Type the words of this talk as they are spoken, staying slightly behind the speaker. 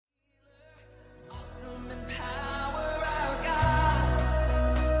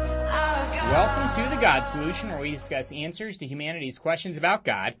to The God Solution, where we discuss answers to humanity's questions about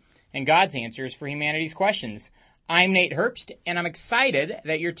God and God's answers for humanity's questions. I'm Nate Herbst, and I'm excited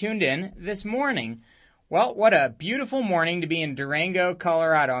that you're tuned in this morning. Well, what a beautiful morning to be in Durango,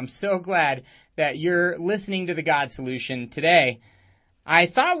 Colorado. I'm so glad that you're listening to The God Solution today. I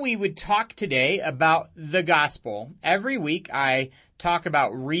thought we would talk today about the gospel. Every week I talk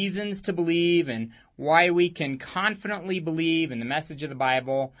about reasons to believe and why we can confidently believe in the message of the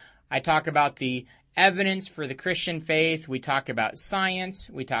Bible. I talk about the evidence for the Christian faith. We talk about science.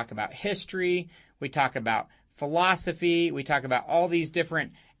 We talk about history. We talk about philosophy. We talk about all these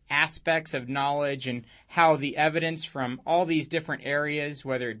different aspects of knowledge and how the evidence from all these different areas,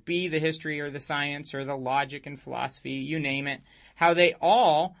 whether it be the history or the science or the logic and philosophy, you name it, how they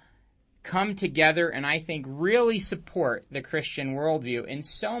all come together and I think really support the Christian worldview in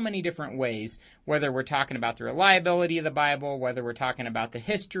so many different ways, whether we're talking about the reliability of the Bible, whether we're talking about the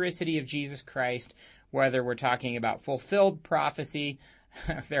historicity of Jesus Christ, whether we're talking about fulfilled prophecy.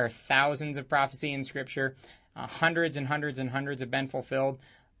 There are thousands of prophecy in Scripture. Hundreds and hundreds and hundreds have been fulfilled.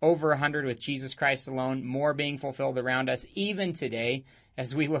 Over 100 with Jesus Christ alone, more being fulfilled around us even today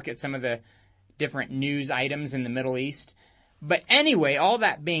as we look at some of the different news items in the Middle East. But anyway, all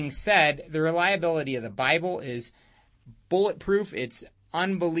that being said, the reliability of the Bible is bulletproof. It's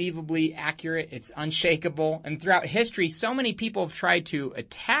unbelievably accurate. It's unshakable. And throughout history, so many people have tried to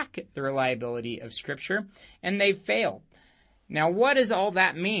attack the reliability of Scripture, and they've failed. Now, what does all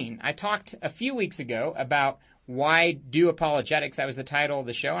that mean? I talked a few weeks ago about why do apologetics. That was the title of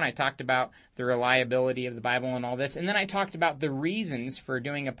the show, and I talked about the reliability of the Bible and all this. And then I talked about the reasons for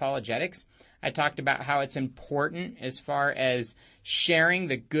doing apologetics. I talked about how it's important as far as sharing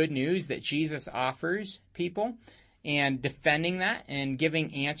the good news that Jesus offers people and defending that and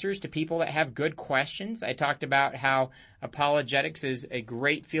giving answers to people that have good questions. I talked about how apologetics is a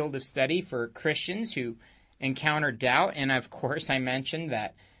great field of study for Christians who encounter doubt. And of course, I mentioned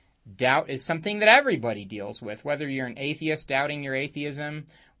that doubt is something that everybody deals with, whether you're an atheist doubting your atheism,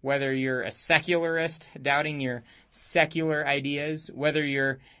 whether you're a secularist doubting your secular ideas, whether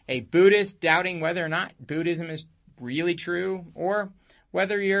you're a Buddhist doubting whether or not Buddhism is really true, or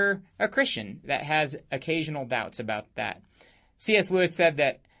whether you're a Christian that has occasional doubts about that. C.S. Lewis said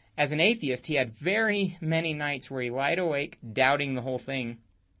that as an atheist, he had very many nights where he lied awake doubting the whole thing.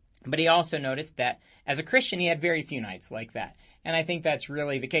 But he also noticed that as a Christian, he had very few nights like that. And I think that's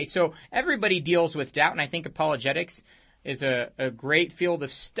really the case. So everybody deals with doubt, and I think apologetics is a great field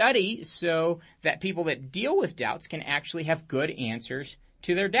of study so that people that deal with doubts can actually have good answers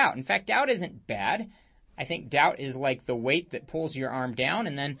to their doubt. In fact, doubt isn't bad. I think doubt is like the weight that pulls your arm down,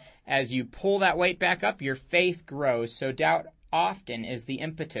 and then as you pull that weight back up, your faith grows. So doubt often is the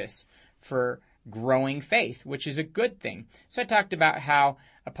impetus for growing faith, which is a good thing. So I talked about how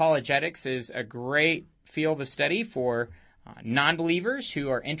apologetics is a great field of study for non-believers who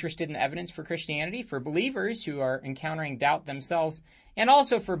are interested in evidence for Christianity, for believers who are encountering doubt themselves, and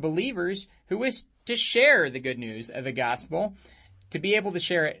also for believers who wish to share the good news of the gospel, to be able to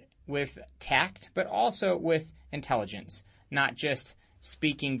share it with tact, but also with intelligence, not just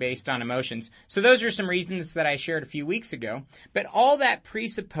speaking based on emotions. So those are some reasons that I shared a few weeks ago, but all that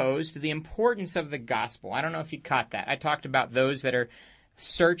presupposed the importance of the gospel. I don't know if you caught that. I talked about those that are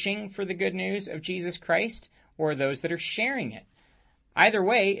searching for the good news of Jesus Christ, or those that are sharing it. Either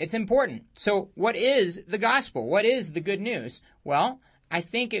way, it's important. So what is the gospel? What is the good news? Well, I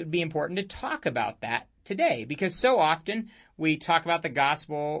think it would be important to talk about that today, because so often we talk about the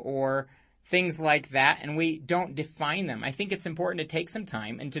gospel or things like that, and we don't define them. I think it's important to take some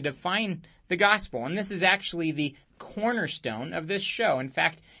time and to define the gospel. And this is actually the cornerstone of this show. In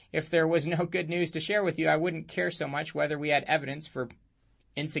fact, if there was no good news to share with you, I wouldn't care so much whether we had evidence for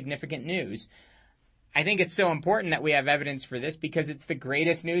insignificant news. I think it's so important that we have evidence for this because it's the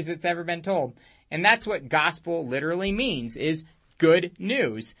greatest news that's ever been told. And that's what gospel literally means, is good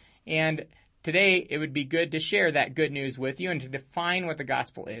news. And today it would be good to share that good news with you and to define what the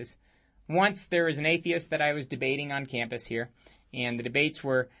gospel is. Once there was an atheist that I was debating on campus here, and the debates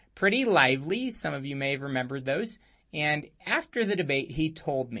were pretty lively. Some of you may have remembered those. And after the debate, he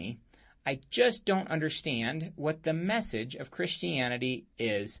told me, I just don't understand what the message of Christianity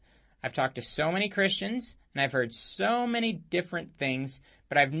is. I've talked to so many Christians, and I've heard so many different things,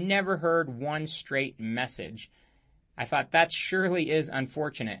 but I've never heard one straight message. I thought that surely is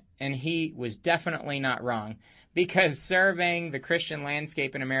unfortunate, and he was definitely not wrong, because surveying the Christian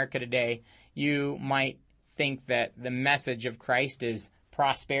landscape in America today, you might think that the message of Christ is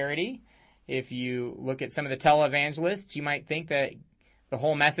prosperity. If you look at some of the televangelists, you might think that the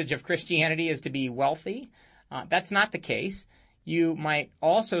whole message of Christianity is to be wealthy. That's not the case. You might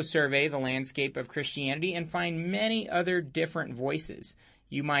also survey the landscape of Christianity and find many other different voices.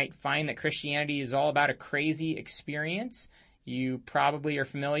 You might find that Christianity is all about a crazy experience. You probably are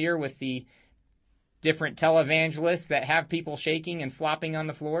familiar with the different televangelists that have people shaking and flopping on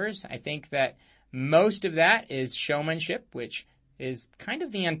the floors. I think that most of that is showmanship, which is kind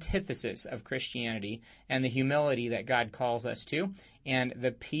of the antithesis of Christianity and the humility that God calls us to, and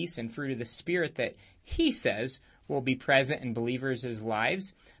the peace and fruit of the Spirit that He says will be present in believers'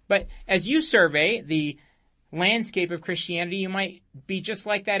 lives. But as you survey the landscape of Christianity, you might be just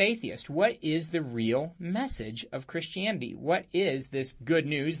like that atheist. What is the real message of Christianity? What is this good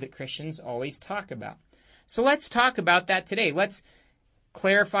news that Christians always talk about? So let's talk about that today. Let's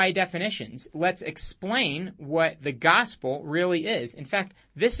clarify definitions. Let's explain what the gospel really is. In fact,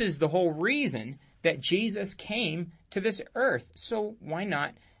 this is the whole reason that Jesus came to this earth. So why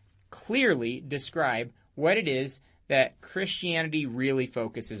not clearly describe what it is that Christianity really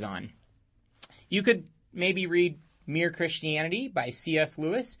focuses on? You could maybe read Mere Christianity by C.S.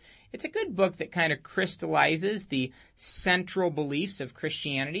 Lewis. It's a good book that kind of crystallizes the central beliefs of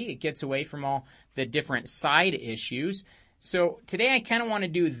Christianity. It gets away from all the different side issues. So today I kind of want to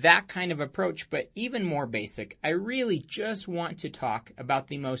do that kind of approach, but even more basic. I really just want to talk about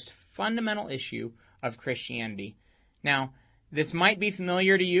the most fundamental issue of Christianity. Now, this might be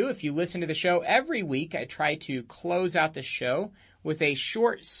familiar to you. If you listen to the show every week, I try to close out the show with a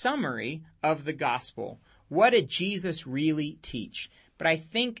short summary of the gospel. What did Jesus really teach? But I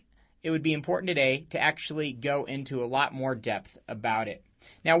think it would be important today to actually go into a lot more depth about it.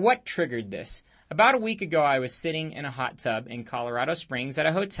 Now, what triggered this? About a week ago, I was sitting in a hot tub in Colorado Springs at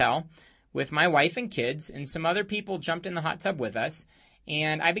a hotel with my wife and kids, and some other people jumped in the hot tub with us,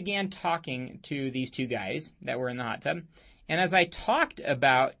 and I began talking to these two guys that were in the hot tub. And as I talked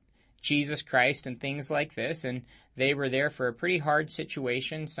about Jesus Christ and things like this, and they were there for a pretty hard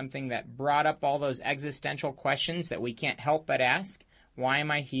situation, something that brought up all those existential questions that we can't help but ask. Why am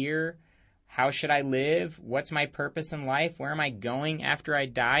I here? How should I live? What's my purpose in life? Where am I going after I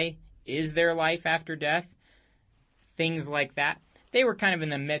die? Is there life after death? Things like that. They were kind of in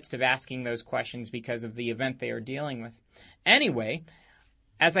the midst of asking those questions because of the event they are dealing with. Anyway,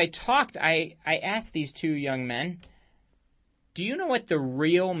 as I talked, I asked these two young men, do you know what the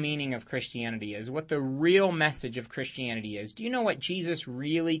real meaning of Christianity is? What the real message of Christianity is? Do you know what Jesus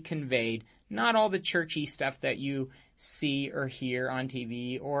really conveyed? Not all the churchy stuff that you see or hear on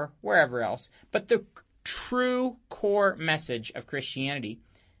TV or wherever else, but the true core message of Christianity.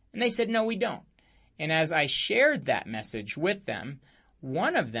 And they said, no, we don't. And as I shared that message with them,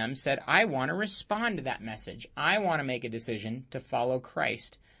 one of them said, I want to respond to that message. I want to make a decision to follow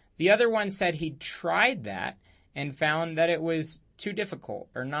Christ. The other one said he'd tried that and found that it was too difficult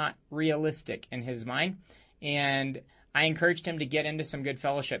or not realistic in his mind. And I encouraged him to get into some good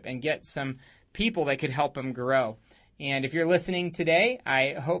fellowship and get some people that could help him grow. And if you're listening today,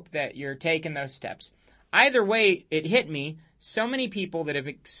 I hope that you're taking those steps. Either way, it hit me. So many people that have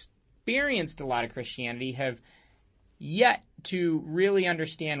experienced a lot of Christianity have yet to really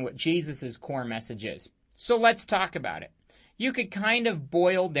understand what Jesus' core message is. So let's talk about it. You could kind of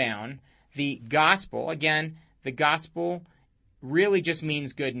boil down the gospel. Again, the gospel really just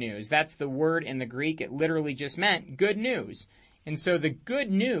means good news. That's the word in the Greek. It literally just meant good news. And so the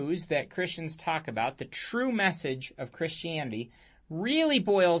good news that Christians talk about, the true message of Christianity, really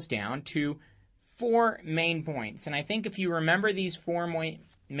boils down to 4 main points. And I think if you remember these 4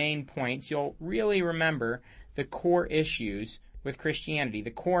 main points, you'll really remember the core issues with Christianity,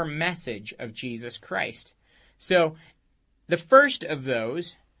 the core message of Jesus Christ. So the first of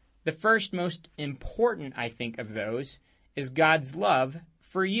those, the first most important, I think, of those is God's love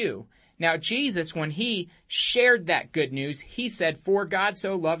for you. Now, Jesus, when he shared that good news, he said, for God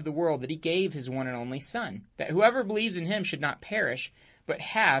so loved the world that he gave his one and only Son, that whoever believes in him should not perish, but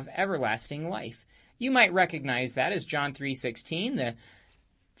have everlasting life. You might recognize that as John 3:16, the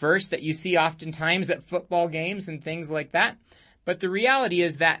verse that you see oftentimes at football games and things like that. But the reality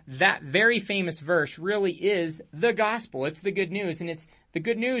is that that very famous verse really is the gospel. It's the good news, and it's the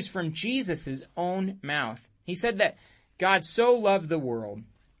good news from Jesus' own mouth. He said that God so loved the world,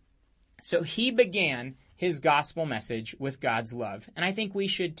 so he began his gospel message with God's love. And I think we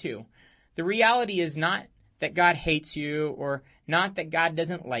should too. The reality is not that God hates you or not that God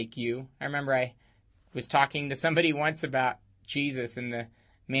doesn't like you. I remember I was talking to somebody once about Jesus, and the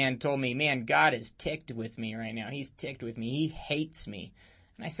man told me, man, God is ticked with me right now. He's ticked with me. He hates me.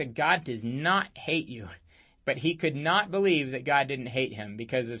 And I said, God does not hate you. But he could not believe that God didn't hate him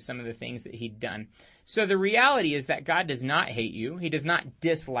because of some of the things that he'd done. So the reality is that God does not hate you. He does not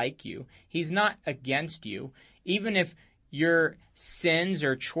dislike you. He's not against you. Even if your sins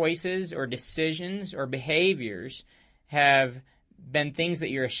or choices or decisions or behaviors have been things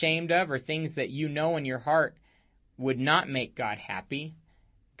that you're ashamed of or things that you know in your heart would not make God happy,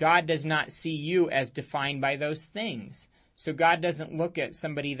 God does not see you as defined by those things. So God doesn't look at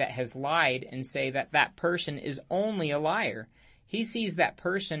somebody that has lied and say that that person is only a liar. He sees that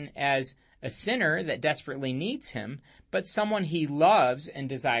person as a sinner that desperately needs him, but someone he loves and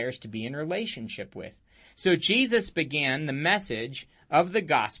desires to be in relationship with. So Jesus began the message of the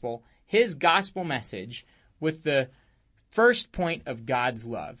gospel, his gospel message, with the first point of God's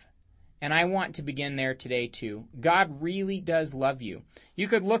love. And I want to begin there today too. God really does love you. You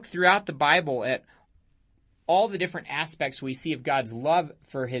could look throughout the Bible at all the different aspects we see of God's love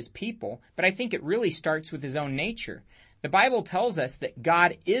for his people, but I think it really starts with his own nature. The Bible tells us that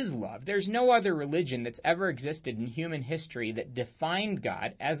God is love. There's no other religion that's ever existed in human history that defined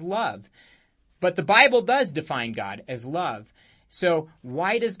God as love. But the Bible does define God as love. So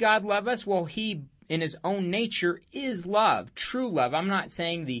why does God love us? Well, he, in his own nature, is love, true love. I'm not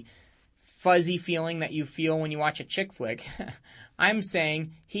saying the fuzzy feeling that you feel when you watch a chick flick. I'm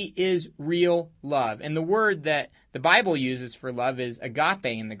saying he is real love. And the word that the Bible uses for love is agape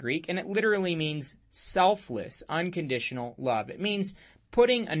in the Greek, and it literally means selfless, unconditional love. It means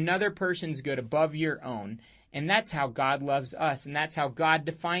putting another person's good above your own. And that's how God loves us, and that's how God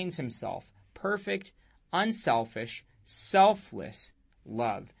defines himself. Perfect, unselfish, selfless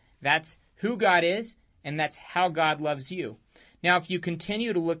love. That's who God is, and that's how God loves you. Now, if you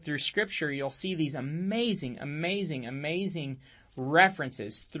continue to look through Scripture, you'll see these amazing, amazing, amazing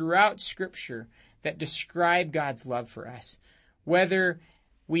references throughout Scripture that describe God's love for us. Whether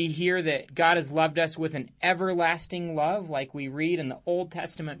we hear that God has loved us with an everlasting love, like we read in the Old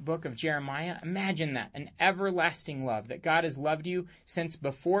Testament book of Jeremiah, imagine that, an everlasting love, that God has loved you since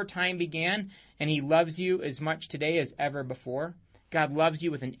before time began, and he loves you as much today as ever before. God loves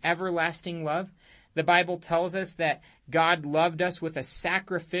you with an everlasting love. The Bible tells us that God loved us with a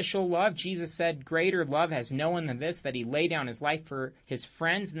sacrificial love. Jesus said, greater love has no one than this, that he lay down his life for his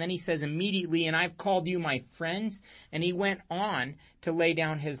friends. And then he says immediately, and I've called you my friends. And he went on to lay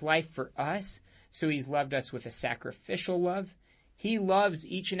down his life for us. So he's loved us with a sacrificial love. He loves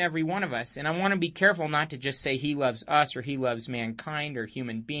each and every one of us. And I want to be careful not to just say he loves us or he loves mankind or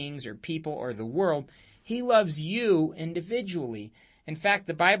human beings or people or the world. He loves you individually. In fact,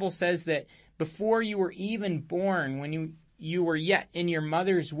 the Bible says that before you were even born, when you were yet in your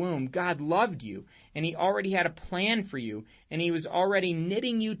mother's womb, God loved you, and he already had a plan for you, and he was already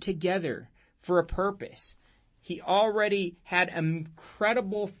knitting you together for a purpose. He already had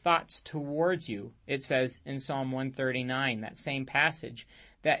incredible thoughts towards you, it says in Psalm 139, that same passage,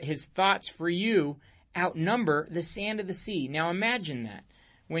 that his thoughts for you outnumber the sand of the sea. Now imagine that.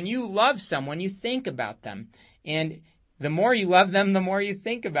 When you love someone, you think about them, and the more you love them, the more you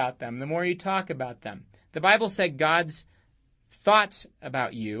think about them, the more you talk about them. The Bible said God's thoughts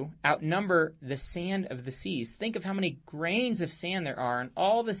about you outnumber the sand of the seas. Think of how many grains of sand there are on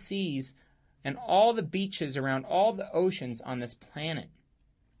all the seas and all the beaches around all the oceans on this planet.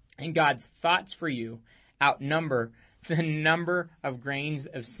 And God's thoughts for you outnumber the number of grains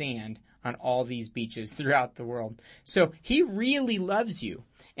of sand on all these beaches throughout the world. So he really loves you.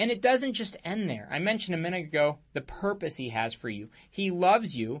 And it doesn't just end there. I mentioned a minute ago the purpose he has for you. He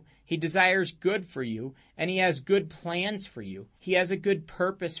loves you, he desires good for you, and he has good plans for you. He has a good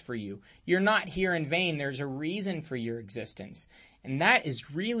purpose for you. You're not here in vain. There's a reason for your existence. And that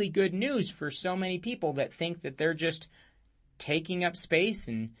is really good news for so many people that think that they're just taking up space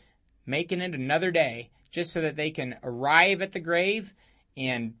and making it another day just so that they can arrive at the grave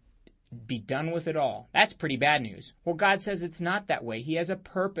and be done with it all. That's pretty bad news. Well, God says it's not that way. He has a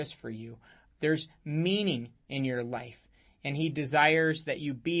purpose for you. There's meaning in your life, and he desires that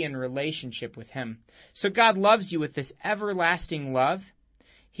you be in relationship with him. So God loves you with this everlasting love.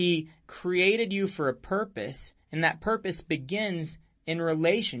 He created you for a purpose, and that purpose begins in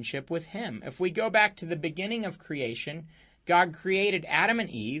relationship with him. If we go back to the beginning of creation, God created Adam and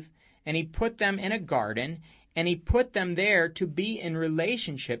Eve, and he put them in a garden, and he put them there to be in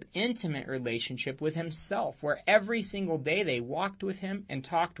relationship, intimate relationship with himself, where every single day they walked with him and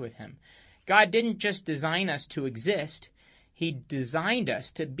talked with him. God didn't just design us to exist. He designed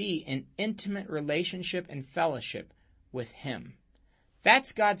us to be in intimate relationship and fellowship with him.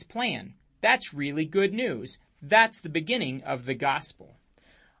 That's God's plan. That's really good news. That's the beginning of the gospel.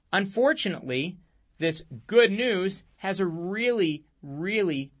 Unfortunately, this good news has a really,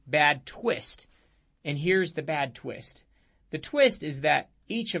 really bad twist. And here's the bad twist. The twist is that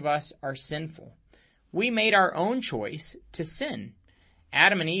each of us are sinful. We made our own choice to sin.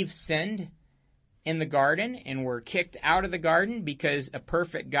 Adam and Eve sinned. in the garden and were kicked out of the garden because a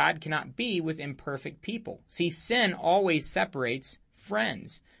perfect God cannot be with imperfect people. See, sin always separates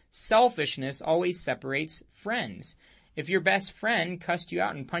friends. Selfishness always separates friends. If your best friend cussed you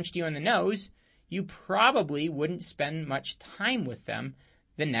out and punched you in the nose, you probably wouldn't spend much time with them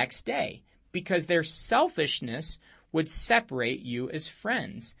the next day because their selfishness would separate you as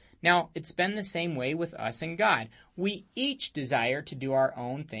friends. Now, it's been the same way with us and God. We each desire to do our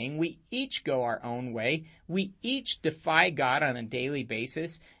own thing. We each go our own way. We each defy God on a daily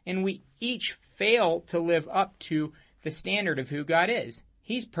basis, and we each fail to live up to the standard of who God is.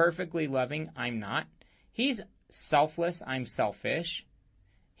 He's perfectly loving, I'm not. He's selfless, I'm selfish.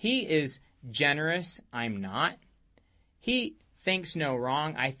 He is generous, I'm not. He thinks no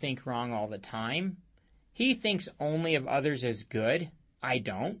wrong, I think wrong all the time. He thinks only of others as good, I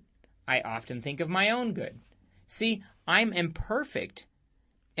don't. I often think of my own good. See, I'm imperfect,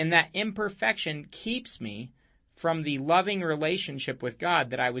 and that imperfection keeps me from the loving relationship with God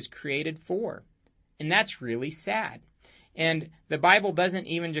that I was created for. And that's really sad. And the Bible doesn't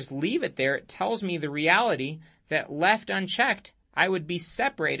even just leave it there. It tells me the reality that left unchecked, I would be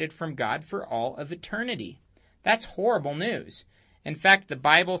separated from God for all of eternity. That's horrible news. In fact, the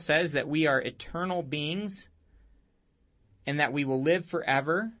Bible says that we are eternal beings and that we will live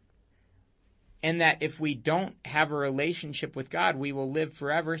forever, and that if we don't have a relationship with God, we will live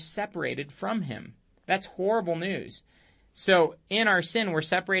forever separated from Him. That's horrible news. So in our sin, we're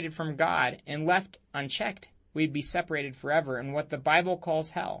separated from God, and left unchecked, we'd be separated forever in what the Bible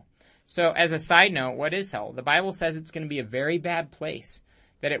calls hell. So as a side note, what is hell? The Bible says it's going to be a very bad place,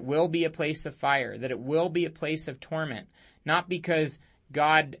 that it will be a place of fire, that it will be a place of torment, not because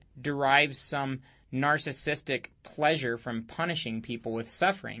God derives some narcissistic pleasure from punishing people with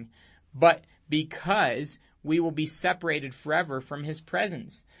suffering, but because we will be separated forever from His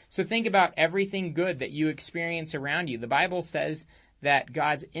presence. So think about everything good that you experience around you. The Bible says that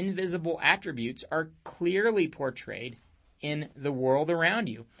God's invisible attributes are clearly portrayed in the world around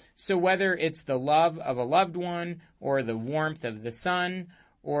you. So whether it's the love of a loved one, or the warmth of the sun,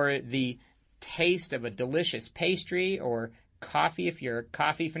 or the taste of a delicious pastry, or coffee if you're a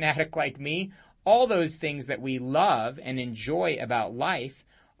coffee fanatic like me, all those things that we love and enjoy about life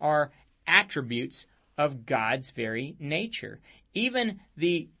are attributes of God's very nature. Even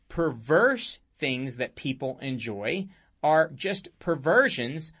the perverse things that people enjoy are just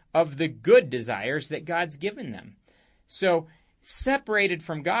perversions of the good desires that God's given them. So, separated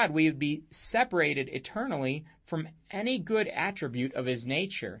from God, we would be separated eternally from any good attribute of His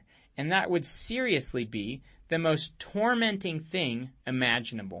nature. And that would seriously be the most tormenting thing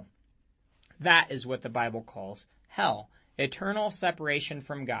imaginable. That is what the Bible calls hell, eternal separation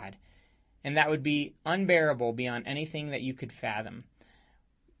from God. And that would be unbearable beyond anything that you could fathom.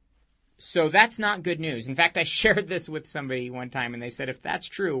 So that's not good news. In fact, I shared this with somebody one time, and they said, if that's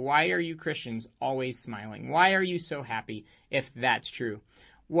true, why are you Christians always smiling? Why are you so happy if that's true?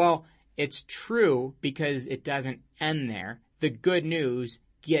 Well, it's true because it doesn't end there. The good news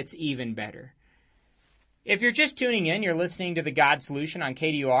gets even better. If you're just tuning in, you're listening to The God Solution on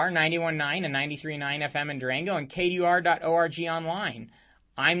KDUR 91.9 and 93.9 FM in Durango and KDUR.org online.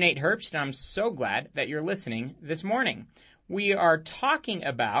 I'm Nate Herbst, and I'm so glad that you're listening this morning. We are talking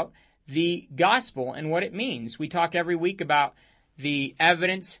about the gospel and what it means. We talk every week about the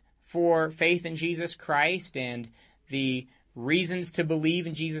evidence for faith in Jesus Christ and the reasons to believe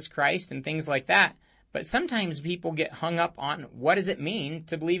in Jesus Christ and things like that. But sometimes people get hung up on what does it mean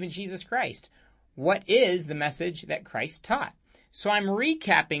to believe in Jesus Christ? What is the message that Christ taught? So I'm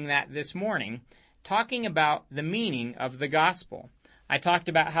recapping that this morning, talking about the meaning of the gospel. I talked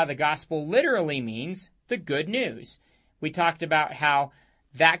about how the gospel literally means the good news. We talked about how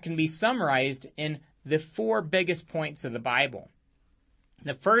that can be summarized in the 4 biggest points of the Bible.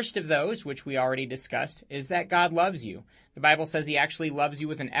 The first of those, which we already discussed, is that God loves you. The Bible says He actually loves you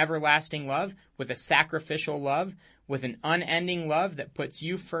with an everlasting love, with a sacrificial love, with an unending love that puts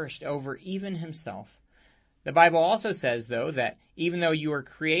you first over even Himself. The Bible also says, though, that even though you are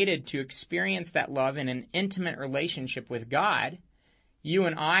created to experience that love in an intimate relationship with God, you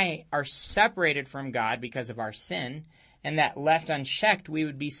and I are separated from God because of our sin, and that left unchecked, we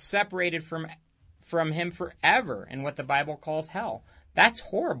would be separated from Him forever in what the Bible calls hell. That's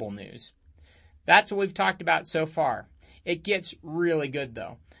horrible news. That's what we've talked about so far. It gets really good,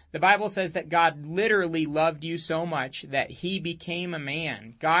 though. The Bible says that God literally loved you so much that He became a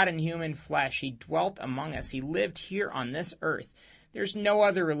man, God in human flesh. He dwelt among us. He lived here on this earth. There's no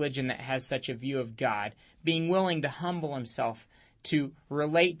other religion that has such a view of God, being willing to humble Himself to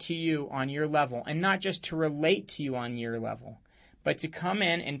relate to you on your level, and not just to relate to you on your level, but to come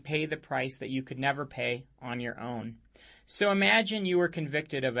in and pay the price that you could never pay on your own. So imagine you were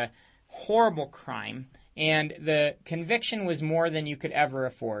convicted of a horrible crime, and the conviction was more than you could ever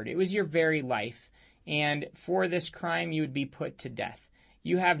afford. It was your very life, and for this crime you would be put to death.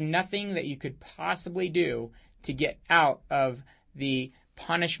 You have nothing that you could possibly do to get out of the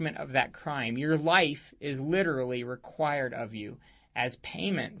punishment of that crime. Your life is literally required of you as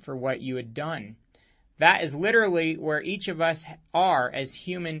payment for what you had done. That is literally where each of us are as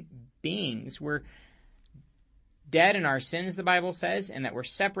human beings. We're dead in our sins, the Bible says, and that we're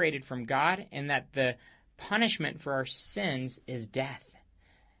separated from God, and that the punishment for our sins is death.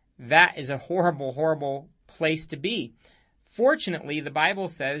 That is a horrible, horrible place to be. Fortunately, the Bible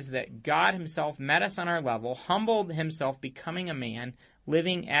says that God himself met us on our level, humbled himself, becoming a man,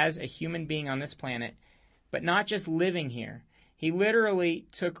 living as a human being on this planet, but not just living here. He literally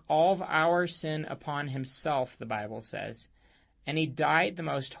took all of our sin upon himself, the Bible says, and he died the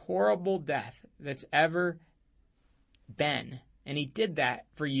most horrible death that's ever been. And he did that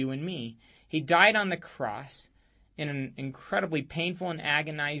for you and me. He died on the cross in an incredibly painful and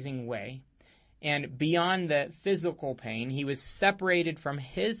agonizing way. And beyond the physical pain, he was separated from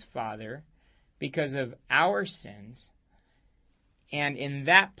his Father because of our sins. And in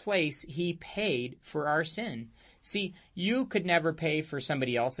that place, he paid for our sin. See, you could never pay for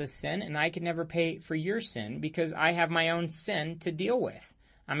somebody else's sin, and I could never pay for your sin because I have my own sin to deal with.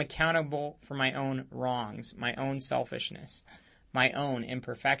 I'm accountable for my own wrongs, my own selfishness, my own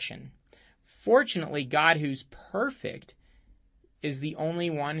imperfection. Fortunately, God, who's perfect, is the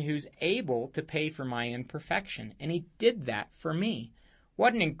only one who's able to pay for my imperfection, and he did that for me.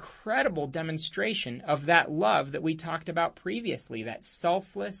 What an incredible demonstration of that love that we talked about previously, that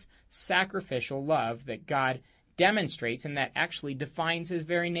selfless, sacrificial love that God demonstrates and that actually defines his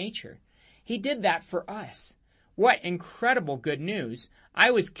very nature. He did that for us. What incredible good news.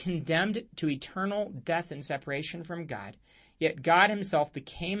 I was condemned to eternal death and separation from God, yet God himself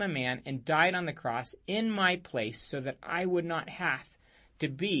became a man and died on the cross in my place so that I would not have to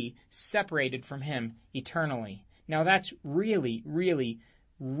be separated from him eternally. Now that's really, really,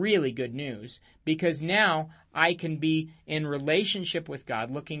 really good news, because now I can be in relationship with God,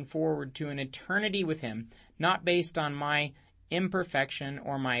 looking forward to an eternity with him, not based on my imperfection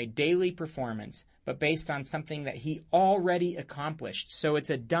or my daily performance, but based on something that he already accomplished. So it's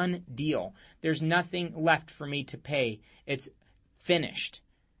a done deal. There's nothing left for me to pay. It's finished.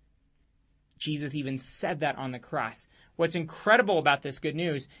 Jesus even said that on the cross. What's incredible about this good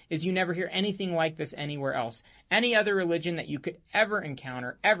news is you never hear anything like this anywhere else. Any other religion that you could ever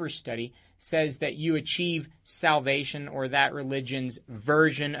encounter, ever study, says that you achieve salvation, or that religion's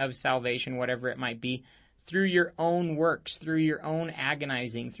version of salvation, whatever it might be, through your own works, through your own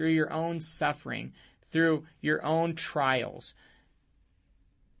agonizing, through your own suffering, through your own trials.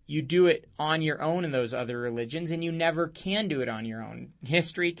 You do it on your own in those other religions, and you never can do it on your own.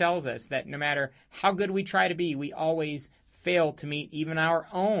 History tells us that no matter how good we try to be, we always fail to meet even our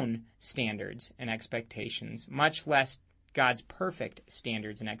own standards and expectations, much less God's perfect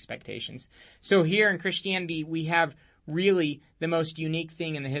standards and expectations. So here in Christianity, we have really the most unique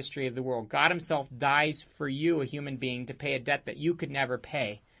thing in the history of the world. God himself dies for you, a human being, to pay a debt that you could never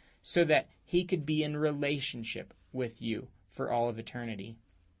pay, so that he could be in relationship with you for all of eternity.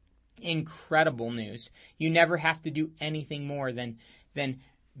 Incredible news. You never have to do anything more than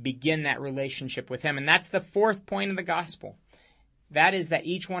begin that relationship with him. And that's the fourth point of the gospel. That is that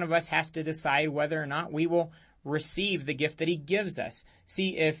each one of us has to decide whether or not we will receive the gift that he gives us.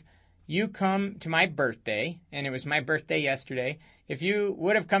 See, if you come to my birthday, and it was my birthday yesterday, if you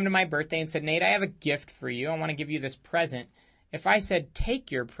would have come to my birthday and said, Nate, I have a gift for you, I want to give you this present. If I said,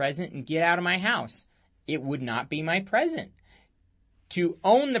 take your present and get out of my house, it would not be my present. To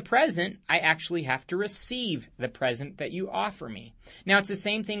own the present, I actually have to receive the present that you offer me. Now, it's the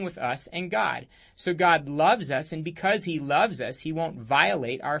same thing with us and God. So God loves us, and because he loves us, he won't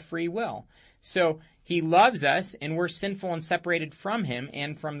violate our free will. So he loves us, and we're sinful and separated from him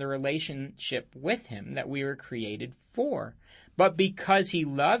and from the relationship with him that we were created for. But because he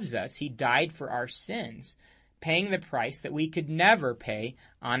loves us, he died for our sins, paying the price that we could never pay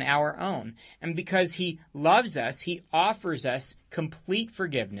on our own. And because he loves us, he offers us complete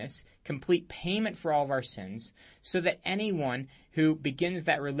forgiveness, complete payment for all of our sins, so that anyone who begins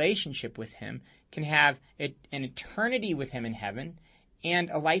that relationship with him can have an eternity with him in heaven and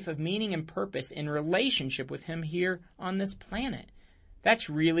a life of meaning and purpose in relationship with him here on this planet. That's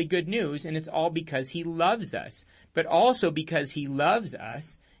really good news, and it's all because he loves us. But also because he loves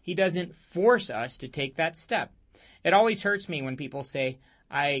us, he doesn't force us to take that step. It always hurts me when people say,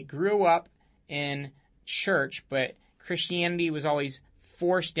 I grew up in church, but Christianity was always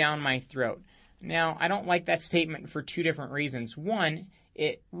forced down my throat. Now, I don't like that statement for two different reasons. One,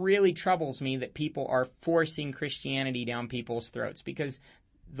 it really troubles me that people are forcing Christianity down people's throats, because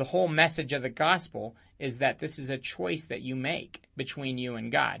the whole message of the gospel is that this is a choice that you make between you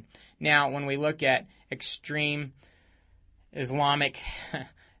and God. Now, when we look at extreme Islamic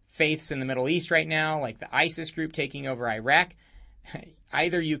faiths in the Middle East right now, like the ISIS group taking over Iraq,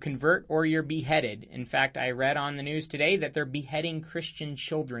 either you convert or you're beheaded. In fact, I read on the news today that they're beheading Christian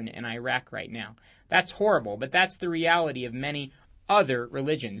children in Iraq right now. That's horrible, but that's the reality of many other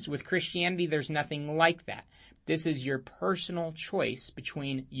religions. With Christianity, there's nothing like that. This is your personal choice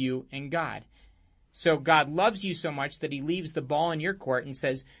between you and God. So God loves you so much that he leaves the ball in your court and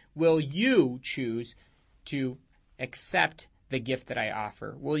says, will you choose to accept the gift that I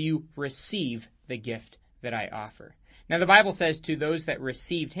offer? Will you receive the gift that I offer? Now, the Bible says to those that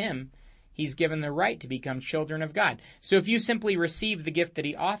received him, he's given the right to become children of God. So if you simply receive the gift that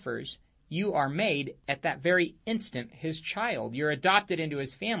he offers, you are made at that very instant his child. You're adopted into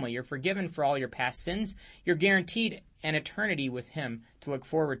his family. You're forgiven for all your past sins. You're guaranteed an eternity with him to look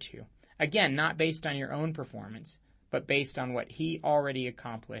forward to. Again, not based on your own performance, but based on what he already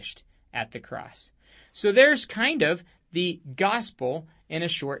accomplished at the cross. So there's kind of the gospel in a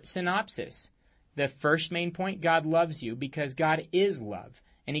short synopsis. The first main point, God loves you because God is love,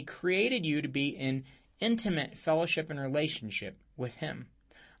 and he created you to be in intimate fellowship and relationship with him.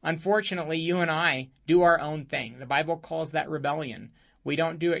 Unfortunately, you and I do our own thing. The Bible calls that rebellion. We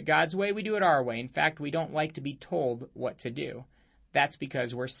don't do it God's way, we do it our way. In fact, we don't like to be told what to do. That's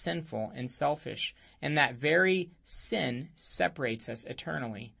because we're sinful and selfish, and that very sin separates us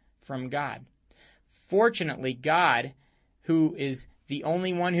eternally from God. Fortunately, God, who is the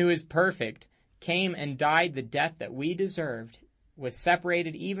only one who is perfect, came and died the death that we deserved, was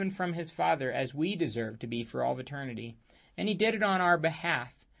separated even from his Father as we deserve to be for all of eternity. And he did it on our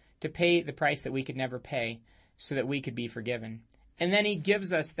behalf to pay the price that we could never pay so that we could be forgiven. And then he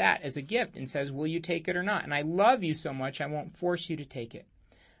gives us that as a gift and says, will you take it or not? And I love you so much, I won't force you to take it.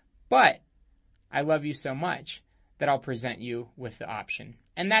 But I love you so much that I'll present you with the option.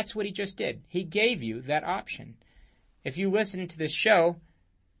 And that's what he just did. He gave you that option. If you listen to this show,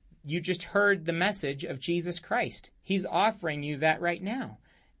 you just heard the message of Jesus Christ. He's offering you that right now.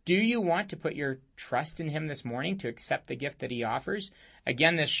 Do you want to put your trust in him this morning to accept the gift that he offers?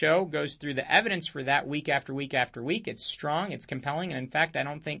 Again, this show goes through the evidence for that week after week after week. It's strong, it's compelling, and in fact, I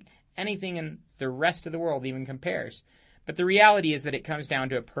don't think anything in the rest of the world even compares. But the reality is that it comes down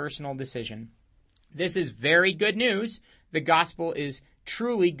to a personal decision. This is very good news. The gospel is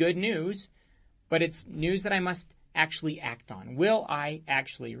truly good news, but it's news that I must actually act on. Will I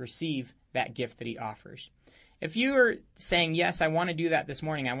actually receive that gift that he offers? If you are saying, yes, I want to do that this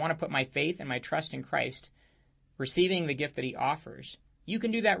morning, I want to put my faith and my trust in Christ, receiving the gift that he offers, you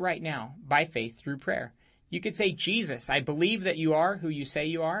can do that right now by faith through prayer. You could say, Jesus, I believe that you are who you say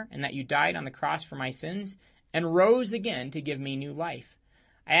you are, and that you died on the cross for my sins and rose again to give me new life.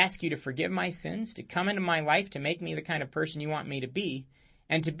 I ask you to forgive my sins, to come into my life, to make me the kind of person you want me to be,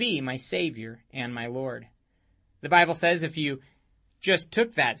 and to be my Savior and my Lord. The Bible says if you just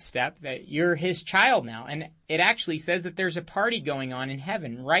took that step, that you're his child now. And it actually says that there's a party going on in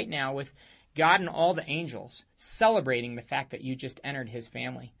heaven right now with God and all the angels celebrating the fact that you just entered his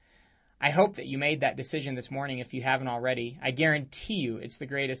family. I hope that you made that decision this morning if you haven't already. I guarantee you it's the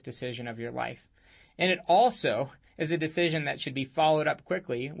greatest decision of your life. And it also is a decision that should be followed up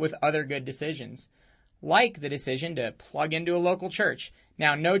quickly with other good decisions, like the decision to plug into a local church.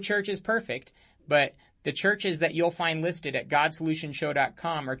 Now, no church is perfect, but the churches that you'll find listed at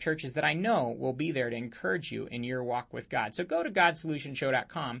GodSolutionShow.com are churches that I know will be there to encourage you in your walk with God. So go to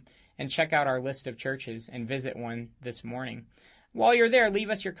GodSolutionShow.com and check out our list of churches and visit one this morning. While you're there, leave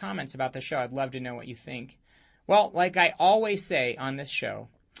us your comments about the show. I'd love to know what you think. Well, like I always say on this show,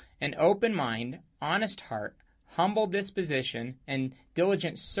 an open mind, honest heart, humble disposition, and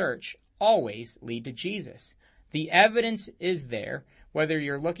diligent search always lead to Jesus. The evidence is there, whether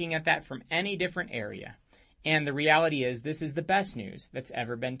you're looking at that from any different area. And the reality is, this is the best news that's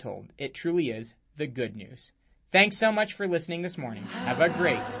ever been told. It truly is the good news. Thanks so much for listening this morning. Have a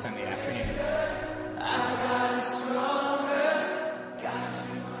great Sunday afternoon.